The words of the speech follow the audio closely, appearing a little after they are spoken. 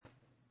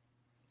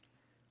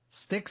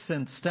Sticks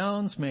and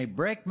stones may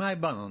break my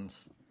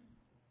bones.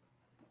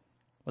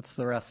 What's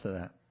the rest of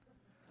that?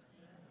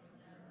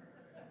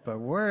 But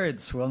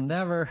words will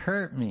never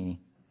hurt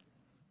me.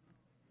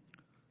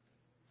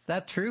 Is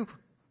that true?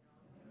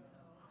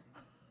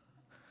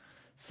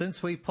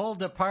 Since we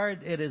pulled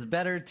apart, it is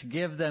better to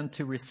give than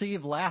to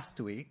receive last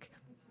week.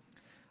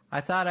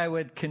 I thought I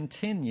would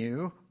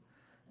continue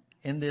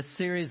in this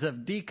series of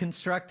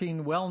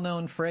deconstructing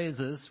well-known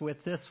phrases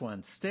with this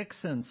one.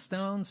 Sticks and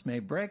stones may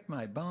break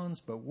my bones,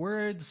 but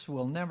words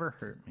will never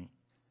hurt me.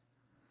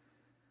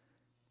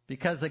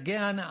 Because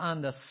again,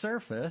 on the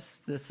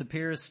surface, this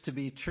appears to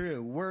be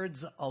true.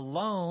 Words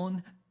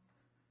alone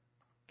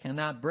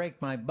cannot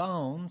break my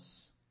bones,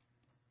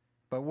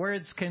 but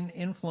words can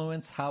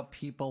influence how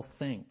people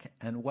think,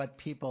 and what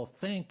people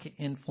think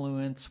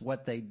influence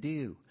what they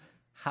do,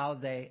 how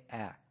they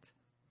act.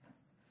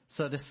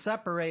 So to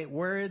separate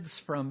words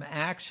from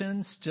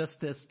actions,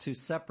 just as to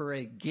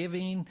separate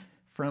giving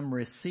from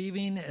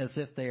receiving, as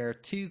if they are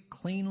two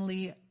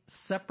cleanly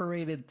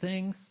separated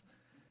things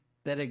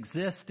that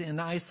exist in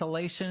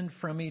isolation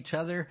from each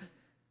other,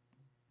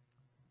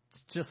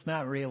 it's just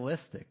not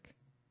realistic.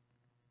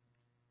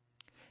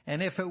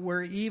 And if it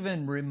were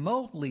even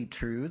remotely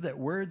true that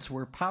words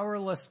were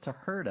powerless to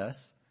hurt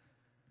us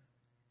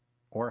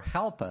or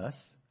help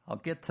us, I'll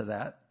get to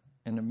that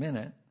in a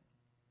minute.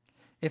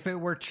 If it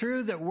were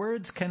true that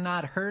words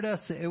cannot hurt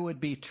us, it would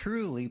be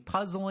truly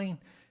puzzling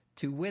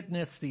to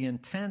witness the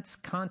intense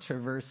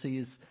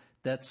controversies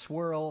that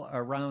swirl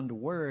around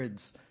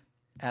words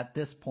at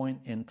this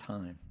point in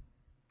time.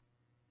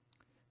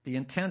 The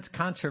intense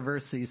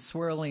controversies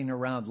swirling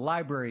around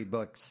library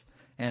books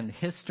and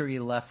history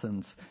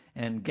lessons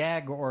and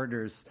gag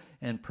orders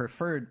and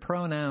preferred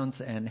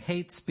pronouns and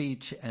hate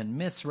speech and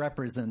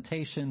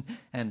misrepresentation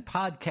and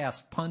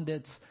podcast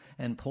pundits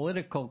and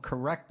political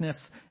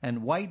correctness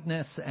and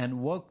whiteness and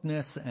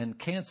wokeness and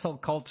cancel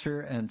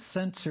culture and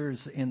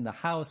censors in the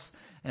House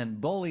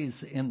and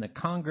bullies in the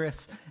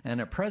Congress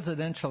and a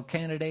presidential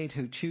candidate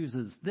who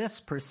chooses this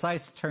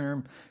precise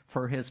term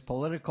for his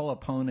political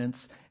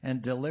opponents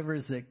and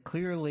delivers it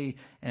clearly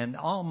and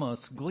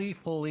almost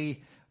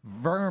gleefully: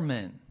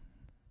 vermin.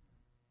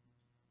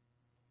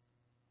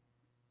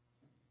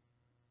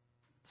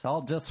 It's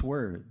all just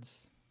words.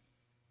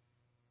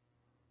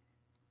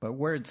 But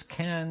words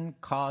can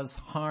cause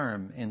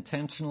harm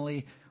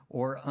intentionally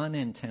or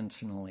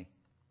unintentionally.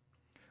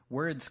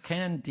 Words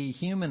can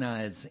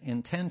dehumanize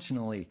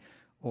intentionally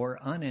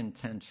or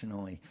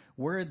unintentionally.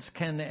 Words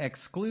can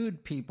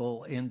exclude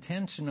people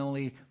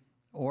intentionally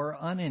or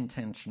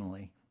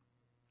unintentionally.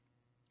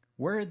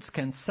 Words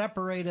can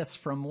separate us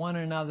from one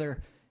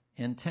another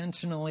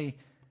intentionally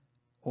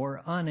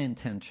or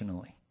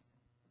unintentionally.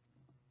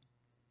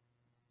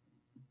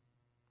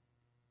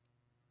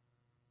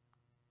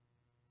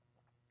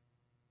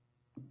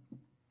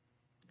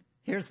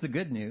 Here's the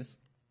good news.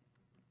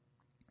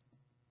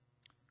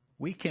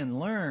 We can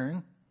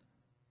learn,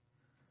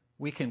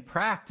 we can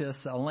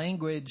practice a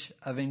language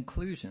of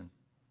inclusion.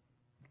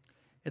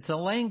 It's a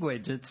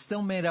language. It's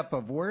still made up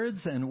of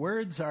words, and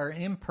words are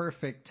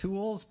imperfect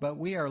tools, but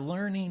we are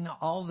learning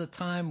all the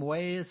time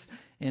ways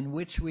in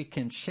which we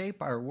can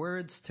shape our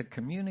words to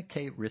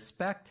communicate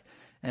respect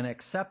and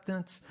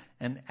acceptance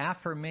and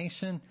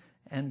affirmation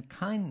and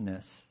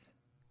kindness.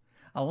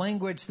 A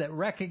language that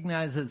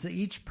recognizes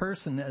each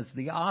person as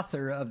the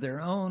author of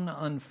their own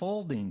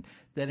unfolding,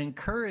 that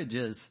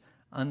encourages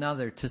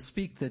another to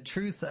speak the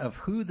truth of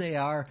who they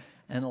are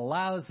and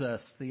allows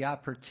us the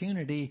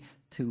opportunity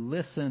to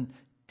listen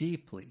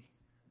deeply.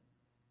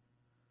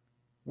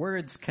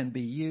 Words can be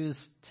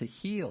used to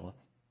heal.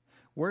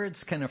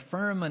 Words can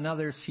affirm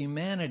another's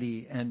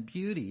humanity and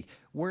beauty.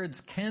 Words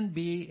can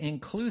be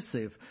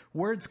inclusive.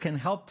 Words can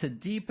help to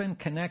deepen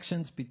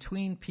connections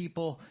between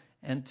people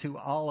and to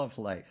all of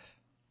life.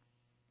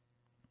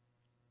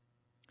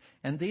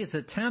 And these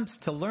attempts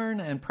to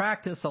learn and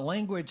practice a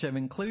language of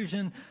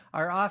inclusion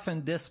are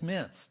often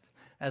dismissed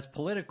as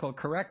political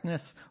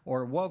correctness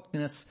or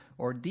wokeness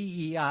or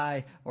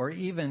DEI or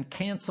even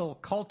cancel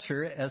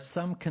culture, as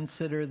some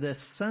consider this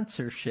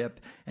censorship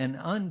and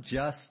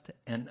unjust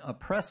and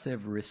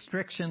oppressive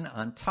restriction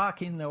on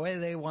talking the way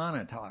they want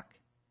to talk.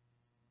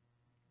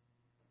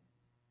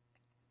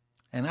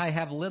 And I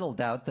have little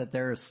doubt that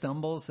there are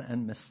stumbles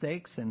and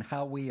mistakes in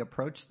how we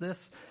approach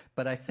this,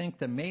 but I think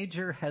the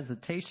major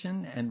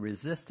hesitation and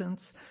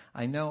resistance,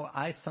 I know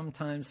I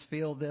sometimes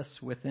feel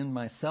this within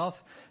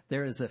myself,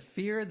 there is a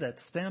fear that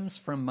stems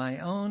from my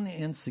own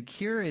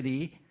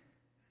insecurity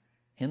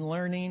in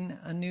learning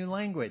a new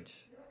language.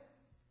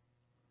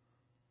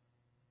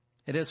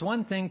 It is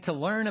one thing to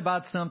learn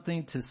about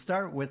something, to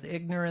start with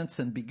ignorance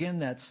and begin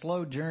that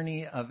slow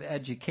journey of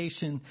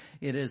education.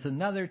 It is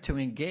another to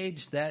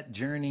engage that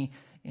journey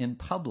in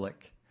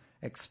public,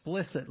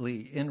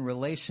 explicitly in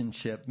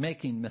relationship,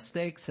 making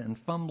mistakes and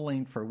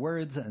fumbling for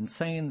words and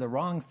saying the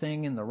wrong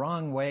thing in the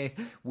wrong way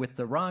with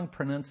the wrong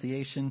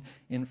pronunciation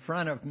in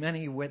front of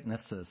many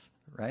witnesses,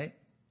 right?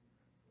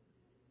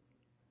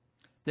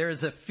 There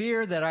is a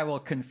fear that I will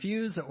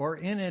confuse or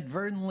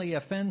inadvertently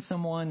offend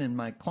someone in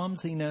my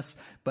clumsiness,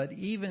 but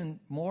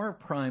even more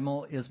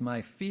primal is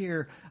my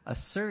fear, a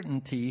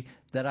certainty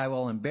that I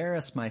will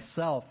embarrass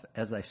myself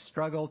as I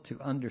struggle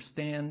to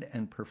understand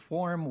and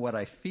perform what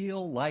I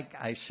feel like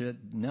I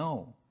should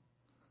know.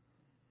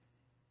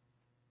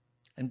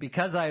 And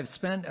because I have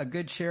spent a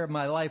good share of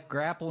my life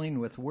grappling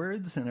with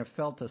words and have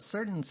felt a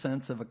certain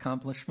sense of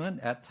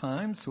accomplishment at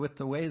times with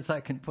the ways I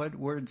can put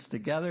words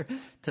together,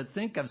 to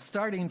think of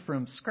starting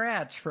from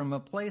scratch from a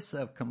place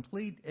of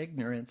complete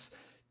ignorance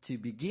to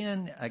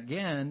begin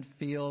again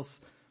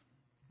feels,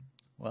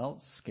 well,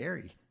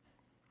 scary.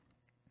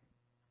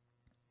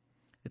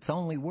 It's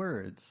only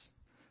words,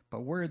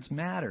 but words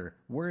matter.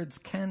 Words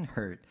can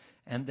hurt,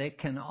 and they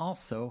can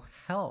also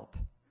help.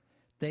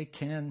 They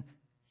can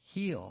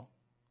heal.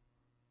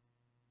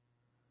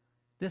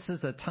 This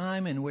is a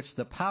time in which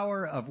the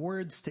power of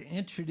words to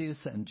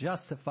introduce and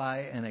justify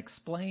and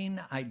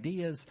explain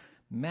ideas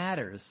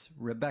matters,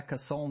 Rebecca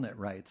Solnit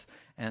writes,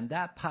 and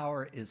that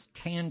power is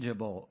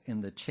tangible in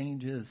the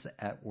changes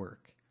at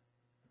work.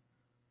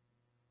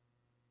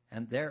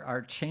 And there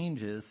are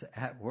changes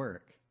at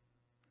work,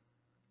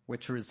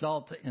 which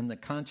result in the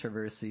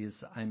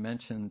controversies I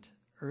mentioned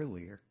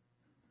earlier.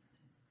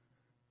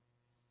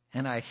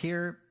 And I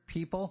hear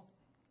people,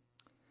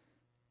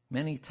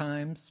 many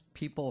times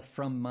people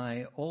from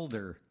my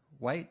older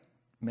white,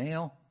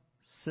 male,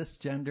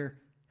 cisgender,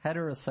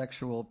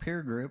 heterosexual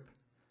peer group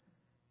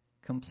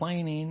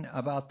complaining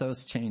about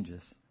those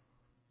changes.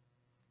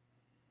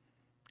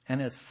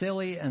 And as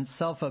silly and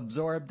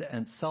self-absorbed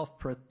and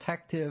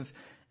self-protective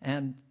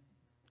and,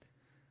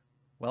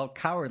 well,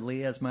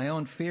 cowardly as my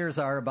own fears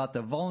are about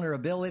the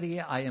vulnerability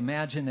I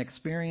imagine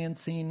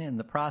experiencing in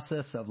the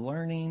process of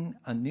learning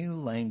a new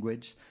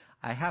language,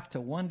 I have to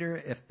wonder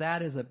if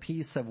that is a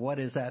piece of what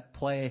is at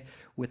play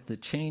with the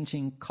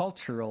changing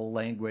cultural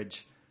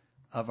language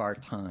of our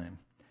time.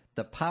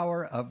 The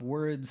power of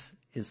words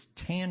is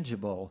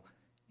tangible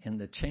in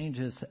the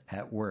changes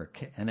at work.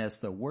 And as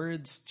the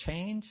words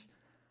change,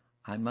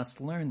 I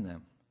must learn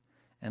them.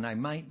 And I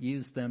might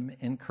use them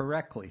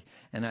incorrectly.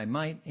 And I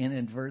might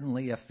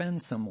inadvertently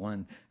offend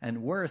someone.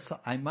 And worse,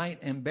 I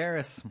might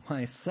embarrass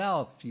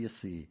myself, you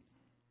see.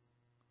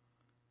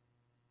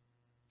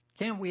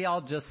 Can't we all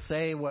just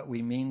say what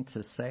we mean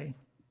to say?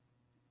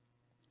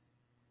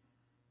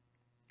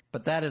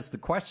 But that is the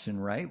question,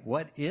 right?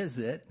 What is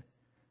it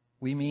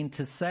we mean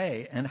to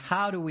say, and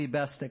how do we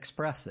best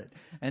express it?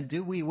 And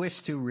do we wish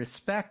to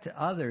respect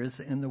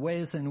others in the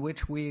ways in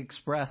which we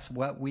express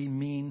what we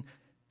mean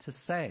to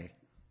say?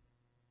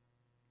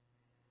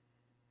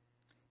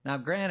 Now,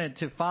 granted,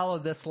 to follow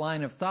this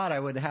line of thought, I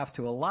would have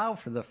to allow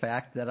for the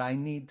fact that I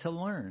need to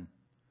learn,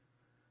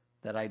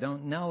 that I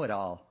don't know it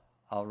all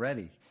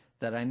already,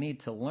 that I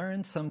need to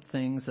learn some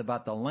things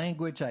about the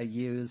language I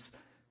use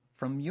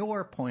from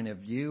your point of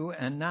view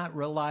and not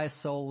rely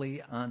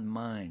solely on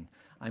mine.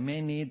 I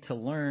may need to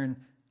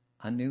learn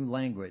a new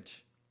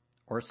language,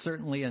 or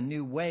certainly a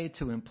new way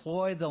to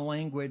employ the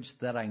language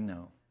that I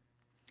know.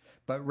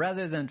 But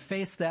rather than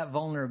face that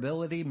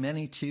vulnerability,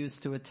 many choose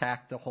to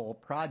attack the whole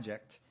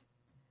project.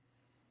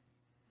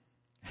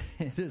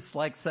 It is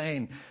like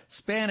saying,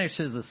 Spanish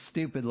is a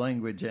stupid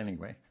language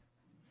anyway.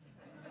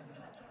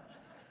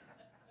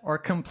 Or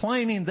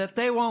complaining that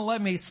they won't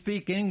let me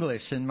speak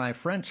English in my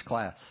French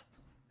class.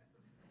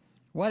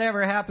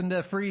 Whatever happened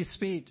to free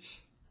speech?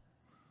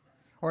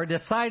 Or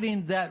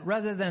deciding that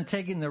rather than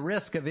taking the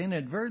risk of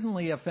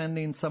inadvertently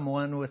offending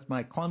someone with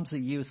my clumsy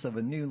use of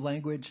a new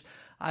language,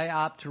 I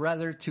opt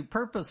rather to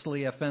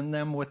purposely offend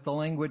them with the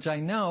language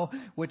I know,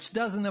 which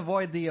doesn't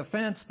avoid the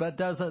offense, but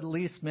does at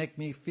least make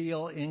me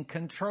feel in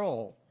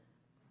control.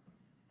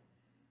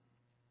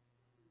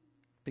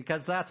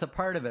 Because that's a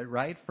part of it,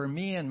 right? For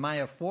me and my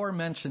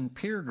aforementioned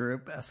peer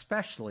group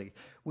especially,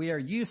 we are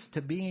used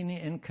to being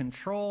in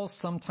control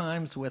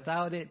sometimes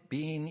without it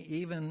being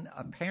even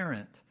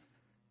apparent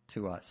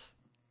to us.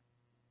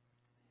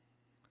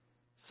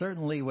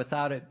 Certainly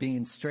without it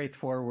being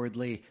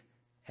straightforwardly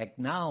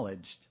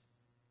acknowledged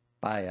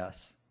by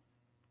us.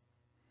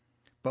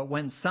 But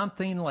when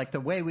something like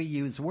the way we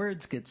use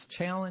words gets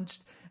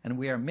challenged and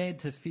we are made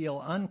to feel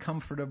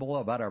uncomfortable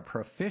about our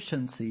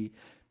proficiency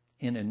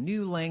in a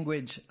new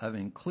language of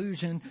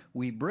inclusion,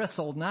 we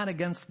bristle not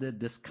against the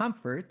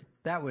discomfort,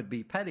 that would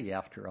be petty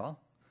after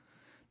all.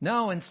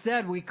 No,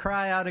 instead we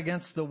cry out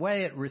against the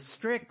way it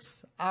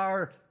restricts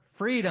our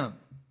freedom.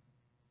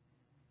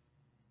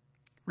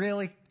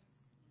 Really?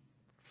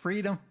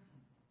 Freedom?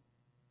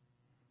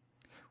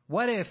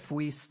 What if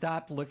we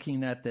stopped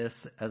looking at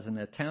this as an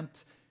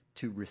attempt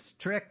to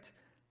restrict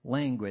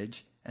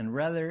language and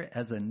rather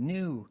as a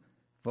new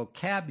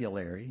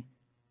vocabulary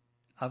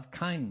of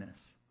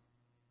kindness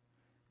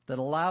that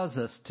allows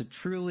us to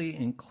truly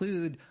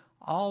include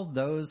all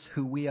those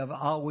who we have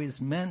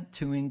always meant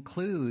to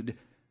include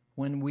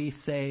when we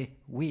say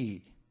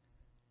we?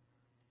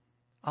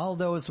 All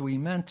those we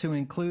meant to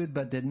include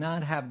but did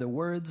not have the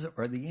words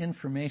or the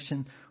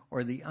information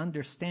or the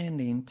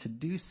understanding to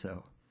do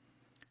so.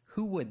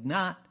 Who would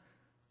not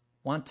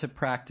want to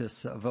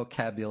practice a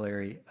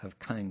vocabulary of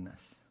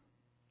kindness.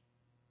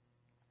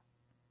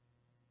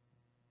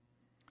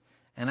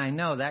 And I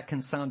know that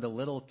can sound a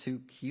little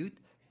too cute.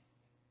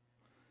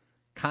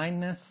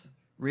 Kindness,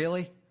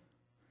 really?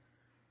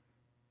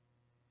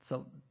 It's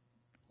a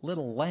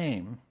little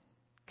lame,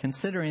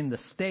 considering the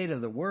state of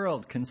the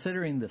world,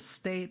 considering the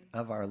state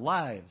of our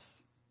lives.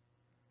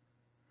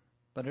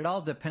 But it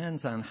all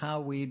depends on how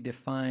we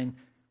define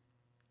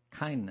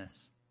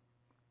kindness.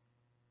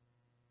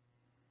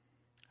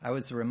 I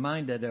was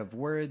reminded of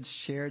words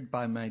shared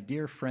by my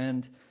dear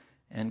friend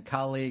and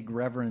colleague,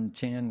 Reverend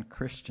Jan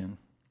Christian,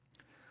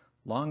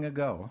 long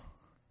ago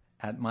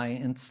at my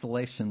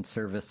installation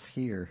service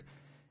here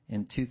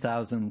in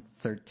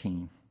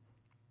 2013.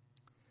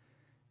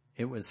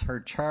 It was her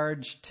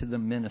charge to the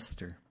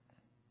minister.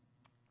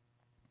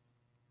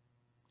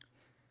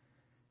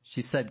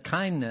 She said,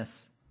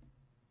 kindness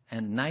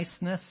and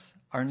niceness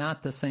are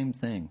not the same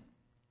thing.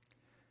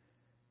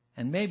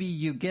 And maybe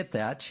you get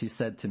that, she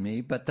said to me,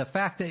 but the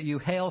fact that you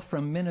hail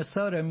from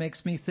Minnesota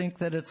makes me think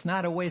that it's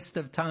not a waste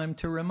of time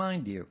to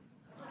remind you.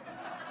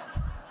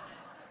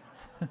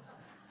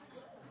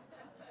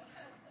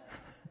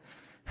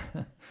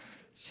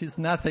 She's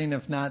nothing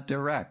if not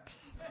direct.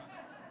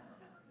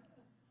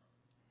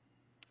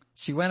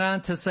 She went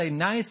on to say,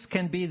 nice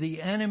can be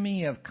the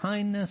enemy of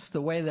kindness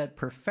the way that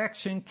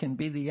perfection can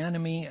be the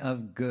enemy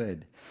of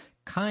good.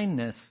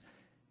 Kindness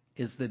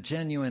is the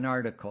genuine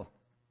article.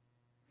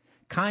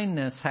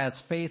 Kindness has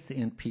faith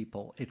in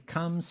people. It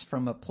comes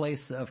from a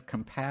place of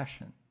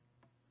compassion.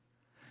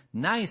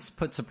 Nice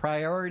puts a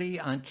priority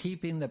on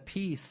keeping the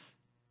peace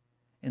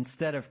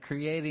instead of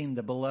creating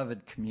the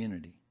beloved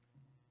community.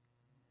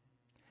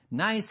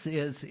 Nice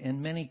is,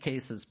 in many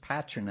cases,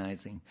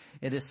 patronizing.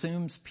 It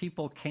assumes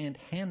people can't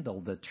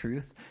handle the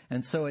truth,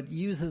 and so it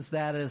uses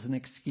that as an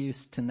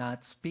excuse to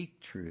not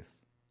speak truth.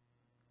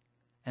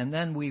 And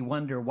then we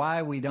wonder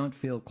why we don't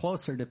feel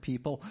closer to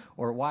people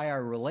or why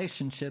our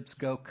relationships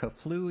go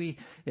kaflooey.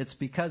 It's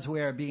because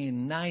we are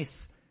being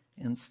nice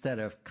instead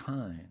of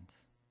kind.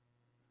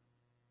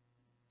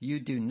 You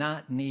do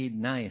not need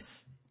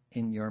nice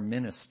in your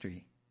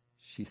ministry,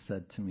 she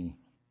said to me.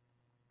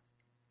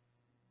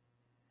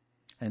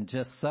 And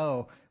just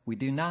so, we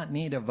do not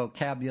need a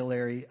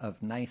vocabulary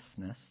of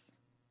niceness.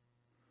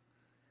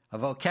 A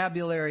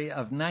vocabulary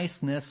of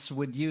niceness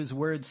would use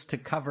words to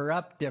cover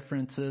up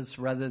differences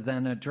rather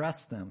than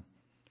address them.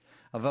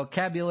 A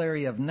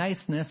vocabulary of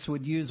niceness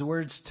would use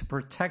words to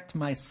protect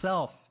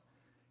myself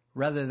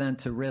rather than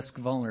to risk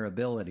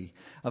vulnerability.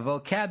 A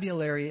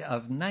vocabulary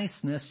of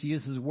niceness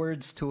uses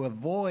words to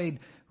avoid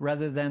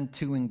rather than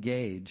to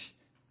engage.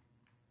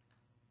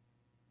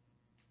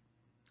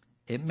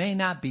 It may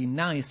not be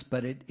nice,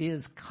 but it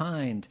is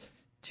kind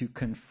to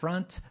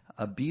confront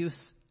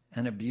abuse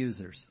and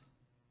abusers.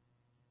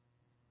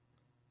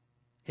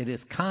 It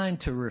is kind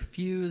to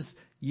refuse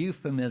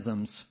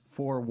euphemisms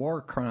for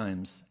war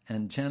crimes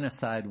and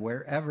genocide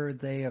wherever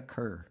they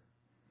occur.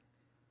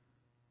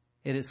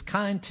 It is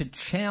kind to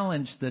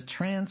challenge the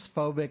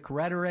transphobic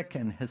rhetoric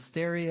and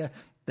hysteria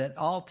that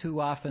all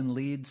too often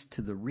leads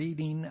to the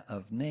reading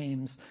of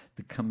names,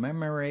 the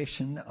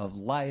commemoration of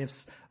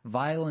lives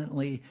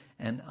violently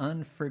and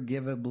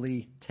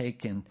unforgivably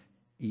taken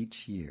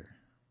each year.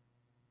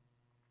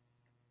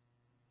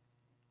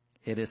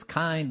 It is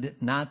kind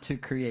not to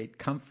create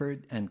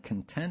comfort and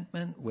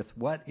contentment with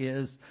what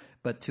is,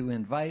 but to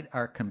invite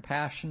our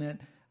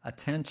compassionate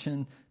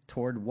attention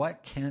toward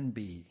what can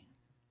be.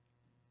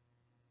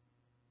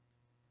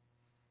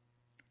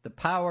 The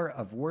power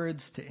of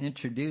words to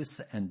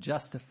introduce and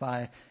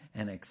justify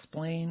and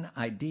explain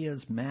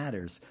ideas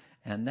matters,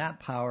 and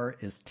that power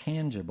is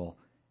tangible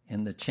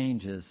in the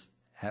changes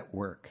at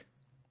work.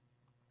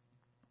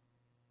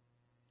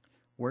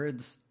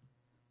 Words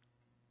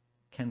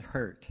can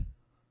hurt.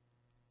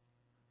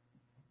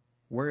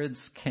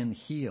 Words can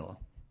heal.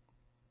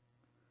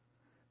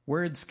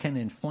 Words can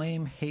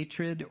inflame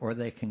hatred, or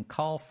they can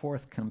call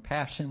forth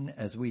compassion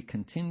as we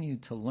continue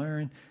to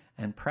learn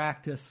and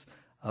practice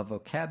a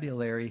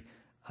vocabulary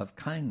of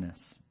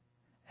kindness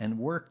and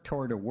work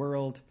toward a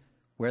world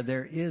where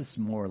there is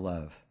more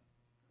love,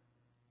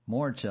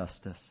 more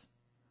justice,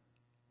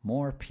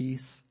 more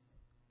peace,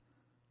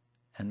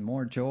 and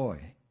more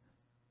joy.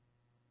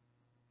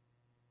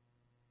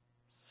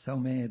 So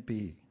may it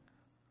be.